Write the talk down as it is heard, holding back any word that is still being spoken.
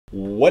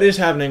What is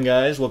happening,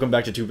 guys? Welcome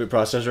back to 2-Bit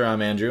Processor. I'm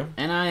Andrew.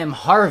 And I am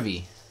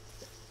Harvey.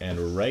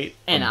 And right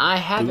And I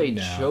have a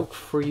now. joke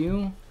for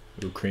you.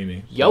 Ooh,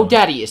 creamy. Yo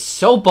daddy is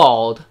so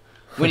bald,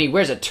 when he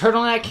wears a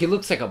turtleneck, he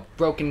looks like a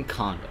broken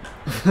condom.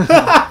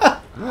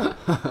 Like,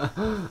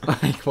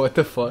 what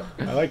the fuck?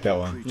 I like that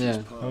one. Yeah.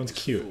 That one's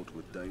cute.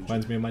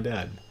 Reminds me of my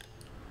dad.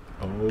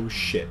 Oh,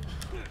 shit.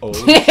 Oh,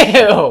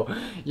 Ew!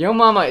 Yo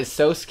mama is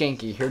so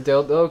skanky. Her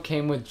dildo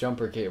came with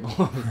jumper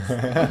cable.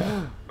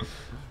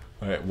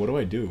 Alright, what do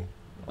I do?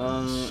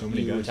 So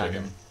many guys attack right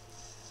here. him.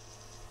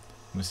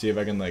 I'm gonna see if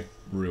I can, like,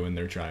 ruin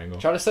their triangle.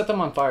 Try to set them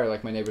on fire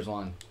like my neighbor's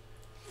lawn.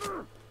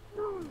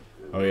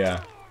 Oh,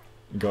 yeah.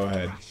 Go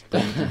ahead.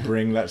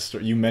 Bring that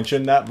story. You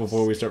mentioned that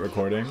before we start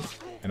recording,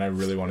 and I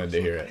really wanted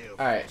to hear it.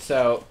 Alright,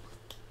 so...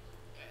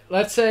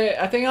 let's say,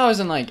 I think I was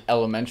in, like,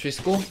 elementary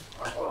school.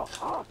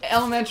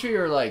 Elementary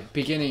or, like,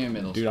 beginning of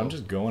middle school. Dude, I'm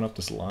just going up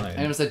this line.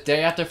 And it was the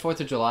day after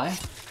 4th of July.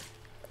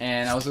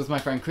 And I was with my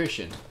friend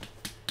Christian.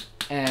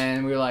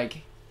 And we were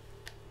like,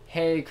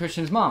 hey,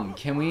 Christian's mom,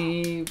 can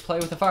we play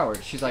with the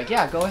fireworks? She's like,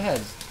 yeah, go ahead.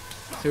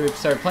 So we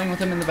started playing with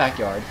them in the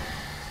backyard.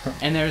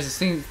 And there's this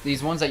thing,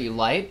 these ones that you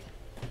light,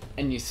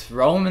 and you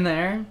throw them in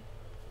there.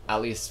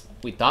 At least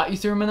we thought you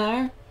threw them in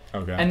there.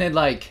 Okay. And they'd,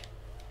 like,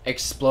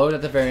 explode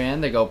at the very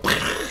end. They go,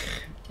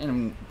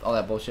 and all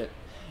that bullshit.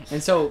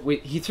 And so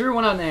he threw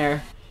one out in the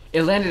air.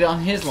 It landed on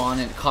his lawn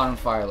and it caught on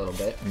fire a little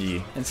bit.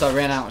 Yeah. And so I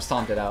ran out and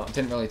stomped it out.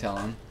 Didn't really tell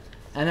him.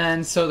 And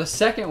then, so the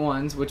second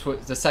ones, which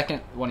was the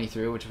second one he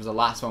threw, which was the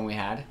last one we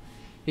had,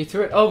 he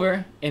threw it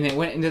over, and it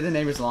went into the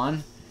neighbor's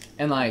lawn,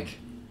 and, like,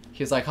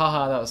 he was like,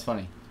 haha, that was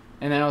funny.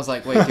 And then I was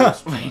like, wait, dude,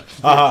 wait.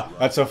 Haha,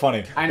 that's so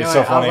funny. I know, it's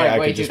so funny, I was like, I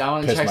wait, could dude, just I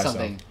want to piss check myself.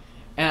 something.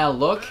 And I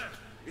look,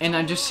 and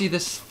I just see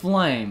this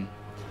flame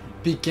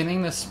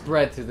beginning to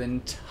spread through the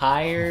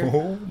entire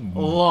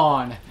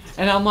lawn.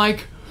 And I'm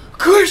like,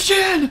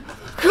 Christian!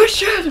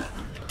 Christian!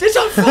 It's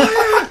on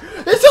fire!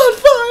 It's on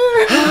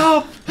fire!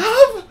 Help!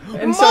 Help!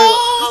 And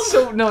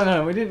so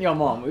no, we didn't yell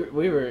mom.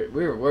 We were worried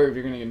we were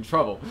gonna get in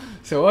trouble.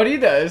 So what he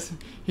does,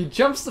 he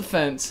jumps the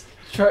fence,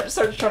 starts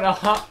trying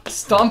to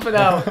stomp it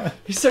out.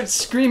 He starts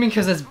screaming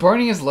because it's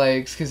burning his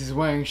legs because he's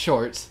wearing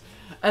shorts.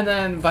 And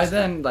then by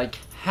then, like,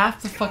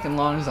 half the fucking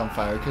lawn is on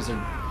fire because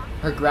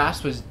her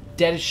grass was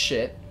dead as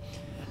shit.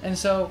 And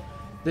so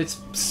the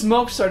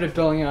smoke started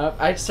building up.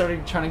 I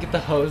started trying to get the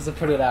hose to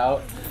put it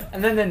out.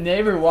 And then the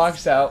neighbor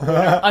walks out with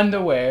her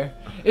underwear,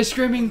 is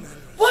screaming,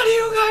 what are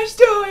you guys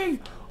doing?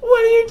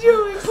 What are you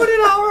doing? Put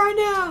it out right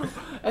now.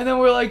 And then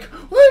we're like,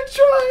 we're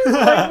trying.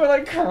 Like, we're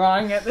like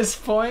crying at this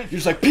point. You're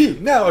just like, pee!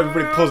 Now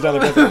everybody pulls down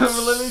their pants.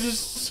 We're literally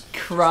just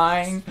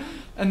crying.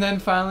 And then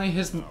finally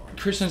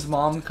Christian's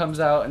mom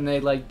comes out and they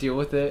like deal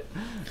with it.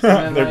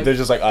 And then, they're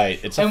just like, alright,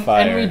 it's a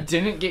fire. And we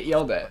didn't get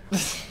yelled at.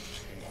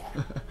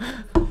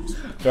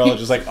 They're all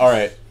just like,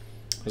 alright,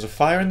 there's a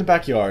fire in the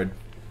backyard.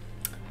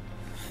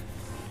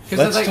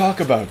 Let's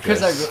talk about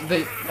this. Because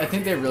I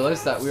think they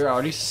realized that we were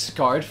already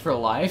scarred for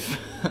life.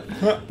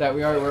 That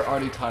we're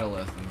already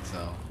titleless, and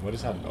so. What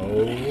is happening?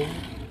 Oh,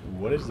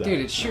 what is that? Dude,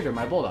 it's Shooter,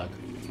 my bulldog.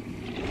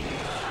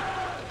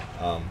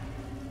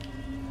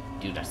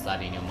 Dude, I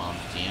slid in your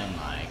mom's gym,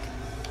 like.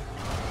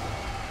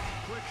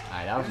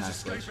 Alright, that was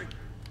nice.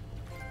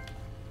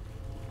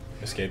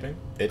 Escaping?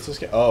 It's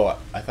escape. Oh,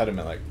 I thought it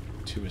meant like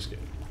to escape.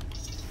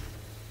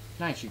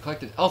 Nice, you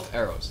collected elf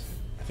arrows.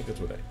 I think that's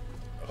what I.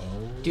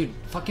 Oh. Dude,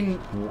 fucking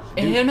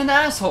hit him in the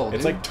asshole.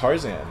 It's dude. like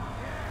Tarzan.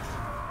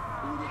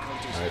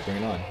 Alright, bring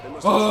it on.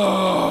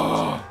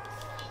 Oh!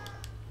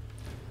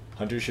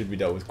 Hunters should be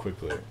dealt with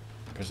quickly.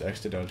 Press X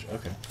to dodge.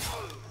 Okay.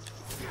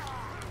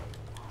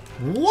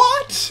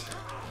 What?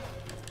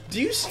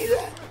 Do you see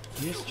that?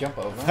 You just jump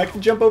over. I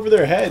can jump over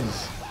their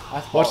heads.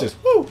 Watch this.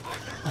 Woo!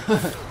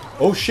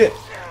 Oh shit!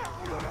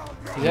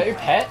 Is that your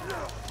pet?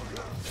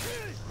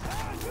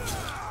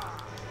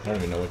 I don't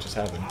even know what just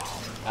happened.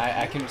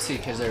 I can see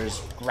because there's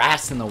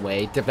grass in the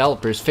way.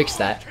 Developers fix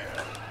that.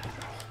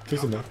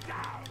 Fix enough.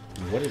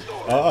 What is?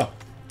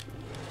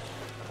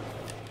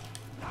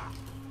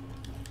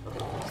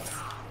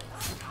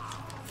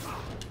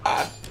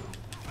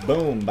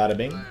 Boom, bada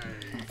bing.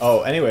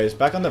 Oh, anyways,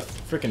 back on the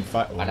freaking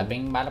fire. Bada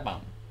bing, bada bum.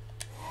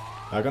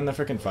 Back on the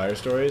freaking fire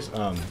stories.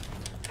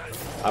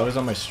 I was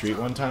on my street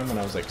one time when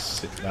I was like,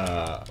 ooh.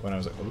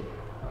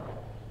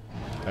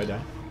 Did I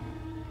die?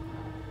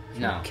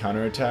 No.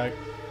 Counterattack.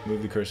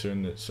 Move the cursor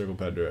in the circle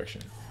pad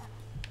direction.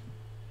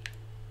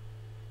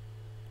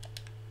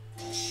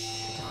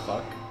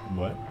 Fuck.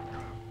 What?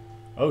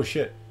 Oh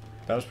shit.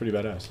 That was pretty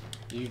badass.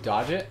 Did you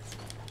dodge it?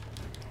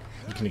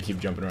 I'm gonna keep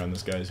jumping around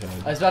this guy's head.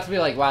 I was about to be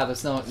like, wow,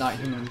 that's not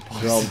human.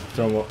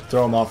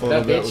 Throw him off a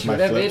little bit with my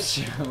flips.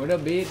 What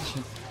up,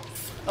 bitch?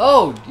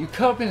 Oh, you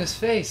cut up in his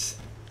face.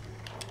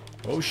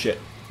 Oh shit.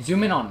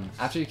 Zoom in on him.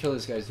 After you kill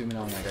this guy, zoom in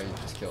on that guy you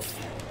just killed.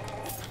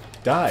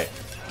 Die.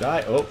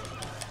 Die. Oh.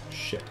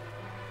 Shit.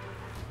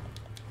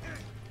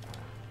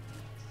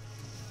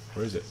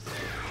 Where is it?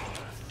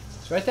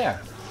 It's right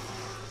there.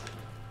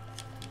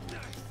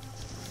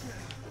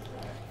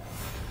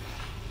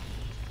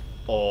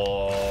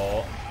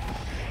 Oh.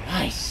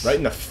 Nice. Right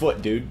in the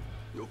foot, dude.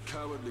 Your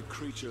cowardly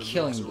creature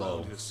Killing looks blow.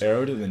 around his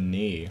Arrow to the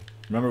knee.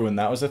 Remember when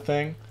that was a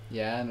thing?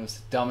 Yeah, and it was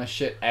the dumbest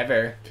shit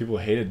ever. People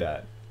hated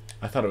that.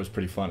 I thought it was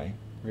pretty funny.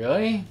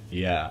 Really?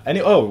 Yeah.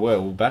 Oh,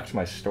 well, back to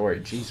my story.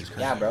 Jesus Christ.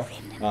 Yeah,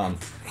 bro.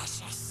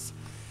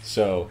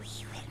 So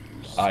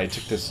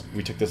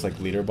we took this like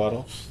liter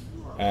bottle,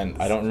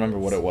 and I don't remember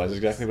what it was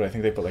exactly, but I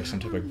think they put like some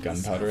type of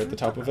gunpowder at the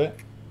top of it,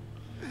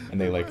 and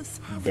they like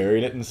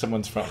buried it in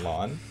someone's front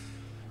lawn,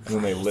 and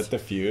then they lit the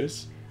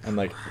fuse, and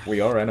like we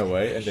all ran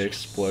away, and the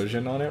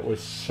explosion on it was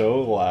so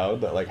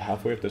loud that like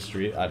halfway up the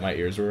street, my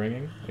ears were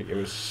ringing. Like it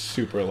was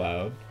super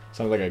loud,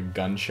 sounded like a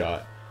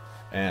gunshot.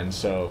 And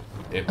so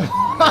it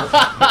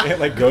like, it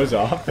like goes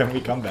off, and we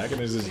come back, and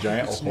there's this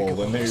giant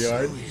hole in their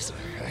yard.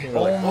 And we're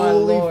like, Oh my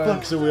holy Lord.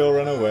 fuck! So we all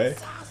run away,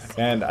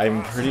 and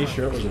I'm pretty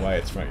sure it was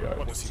Wyatt's front yard.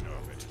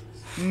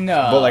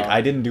 No. But like I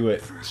didn't do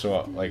it,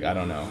 so like I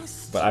don't know.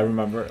 But I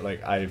remember,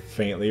 like I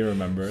faintly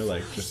remember,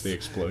 like just the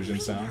explosion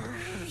sound.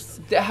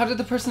 How did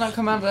the person not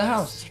come out of the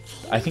house?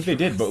 I think they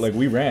did, but like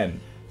we ran,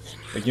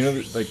 like you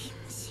know, like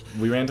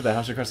we ran to the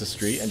house across the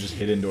street and just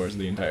hid indoors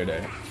the entire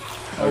day.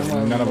 Like,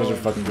 my none of us Lord.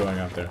 are fucking going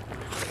out there.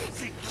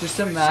 Just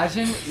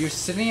imagine you're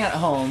sitting at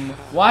home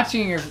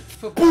watching your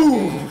football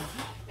game,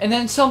 and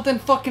then something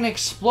fucking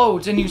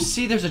explodes, and you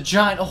see there's a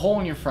giant hole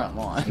in your front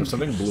lawn. If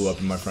something blew up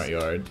in my front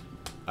yard,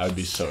 I would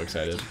be so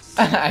excited.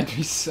 I'd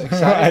be so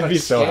excited. I'd but be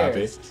so scared.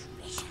 happy.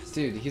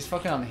 Dude, he's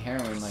fucking on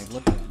heroin. Like,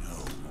 look at him.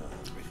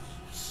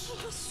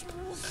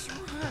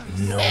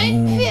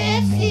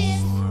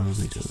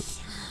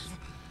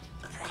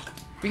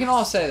 We can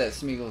all say that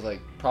Smeagol's like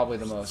probably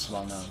the most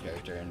well-known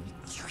character in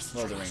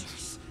Lord of the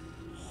Rings.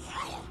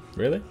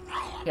 Really?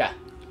 Yeah,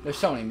 there's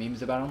so many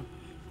memes about him.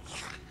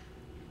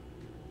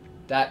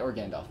 That or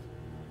Gandalf.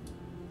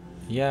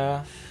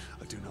 Yeah.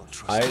 I do not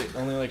trust I him.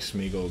 only like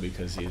Smeagol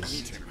because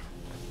he's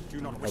A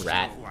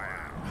rat.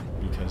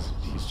 Because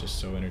he's just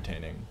so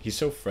entertaining. He's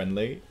so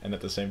friendly, and at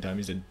the same time,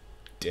 he's a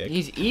dick.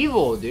 He's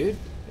evil, dude.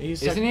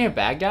 He's Isn't he a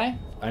bad guy?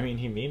 I mean,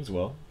 he means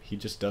well. He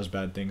just does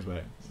bad things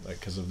by, like,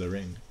 because of the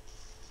ring.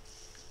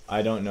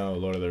 I don't know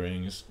Lord of the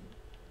Rings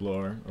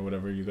lore, or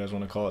whatever you guys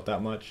want to call it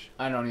that much.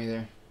 I don't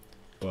either.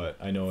 But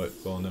I know it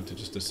well enough to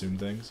just assume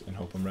things and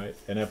hope I'm right.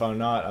 And if I'm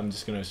not, I'm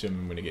just going to assume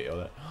I'm going to get yelled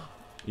at.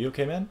 You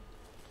okay, man?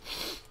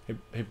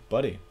 Hey,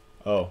 buddy.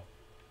 Oh.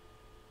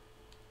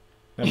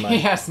 Never He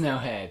mind. has no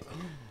head.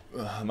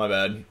 My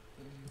bad.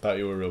 Thought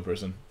you were a real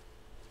person.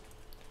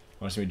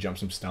 Want to see me jump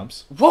some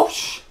stumps?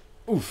 Whoosh!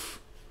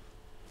 Oof.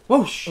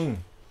 Whoosh! Mm.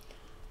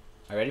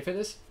 Are you ready for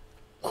this?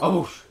 Oh,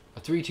 whoosh. A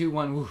 3, 2,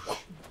 1, whoosh.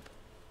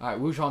 Alright,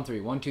 whoosh on 3.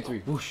 1, 2, 3,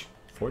 whoosh.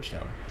 Forge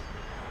Tower.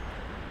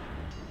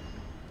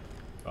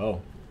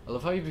 Oh. I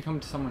love how you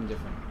become someone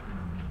different.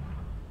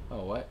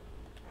 Oh, what?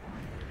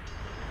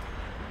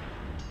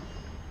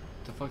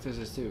 The fuck does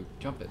this do?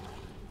 Jump it.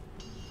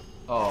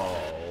 Oh,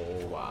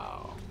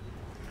 wow.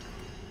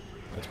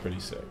 That's pretty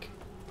sick.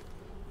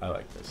 I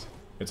like this.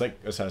 It's like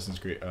Assassin's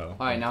Creed. Oh.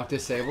 Alright, now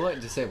disable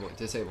it, disable it,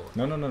 disable it.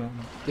 No.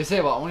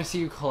 Disable it. I want to see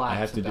you collapse. I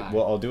have to and do. die.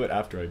 Well, I'll do it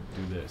after I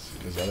do this,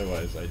 because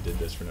otherwise I did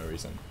this for no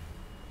reason.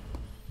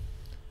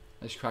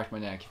 I just cracked my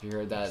neck. If you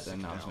heard that,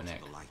 then that was my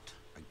neck. The light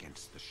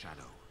against the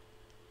shadow.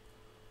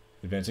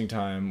 Advancing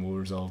time will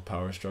resolve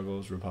power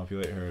struggles,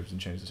 repopulate herbs, and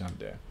change the time of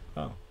day.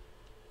 Oh.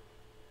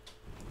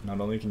 Not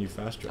only can you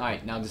fast travel.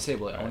 Alright, now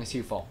disable it. I want Alright. to see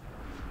you fall.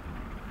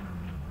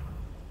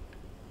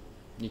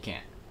 You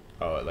can't.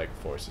 Oh, it like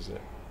forces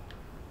it.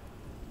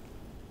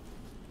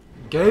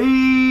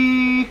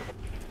 Gay!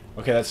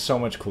 Okay, that's so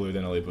much cooler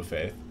than a leap of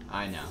faith.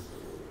 I know.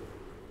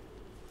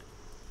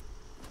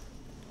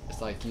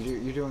 It's like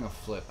you're doing a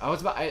flip.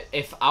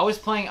 If I was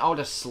playing, I would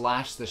have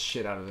slashed the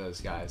shit out of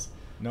those guys.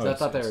 No, So I it's,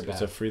 thought they it's, were it's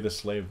bad. a free the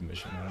slave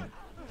mission, right?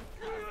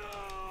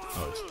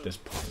 Oh, it's this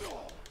punk.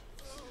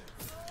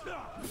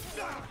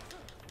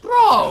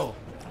 Bro!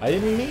 I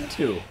didn't mean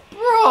to.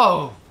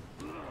 Bro!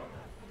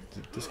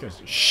 This guy's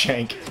a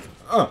shank.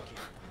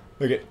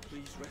 Look at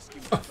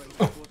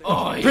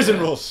Oh, yeah. prison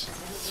rules.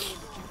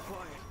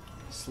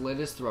 Slit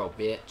his throat,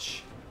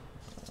 bitch.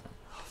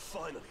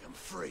 Finally, I'm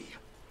free.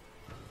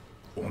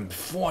 I'm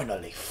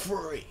finally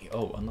free.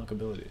 Oh, unlock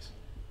abilities.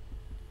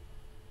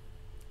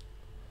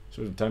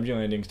 So time your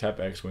landings, tap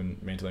X when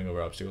mantling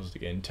over obstacles to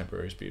gain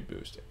temporary speed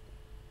boost.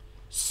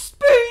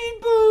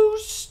 Speed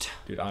boost!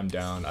 Dude, I'm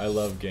down. I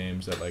love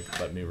games that like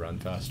let me run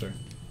faster.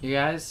 You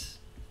guys,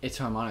 it's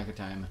harmonica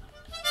time.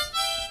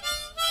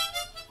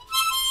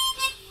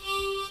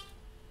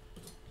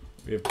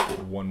 We have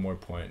one more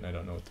point, and I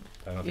don't know what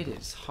I don't. It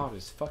is hot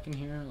as fucking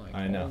here. Like,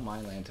 I know. oh my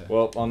Lanta.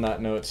 Well, on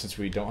that note, since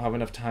we don't have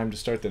enough time to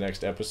start the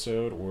next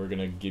episode, we're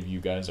gonna give you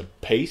guys a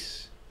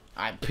pace.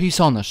 Alright, peace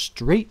on the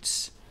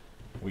streets.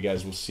 We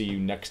guys will see you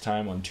next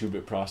time on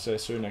 2-Bit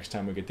Processor. Next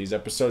time we get these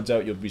episodes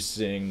out, you'll be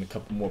seeing a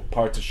couple more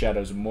parts of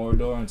Shadows of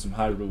Mordor and some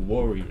Hyrule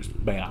Warriors.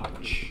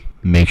 Batch.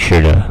 Make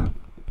sure to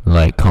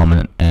like,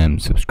 comment,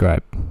 and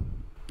subscribe.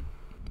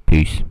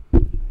 Peace.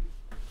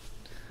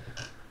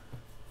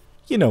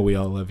 You know we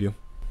all love you.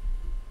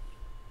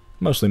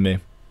 Mostly me.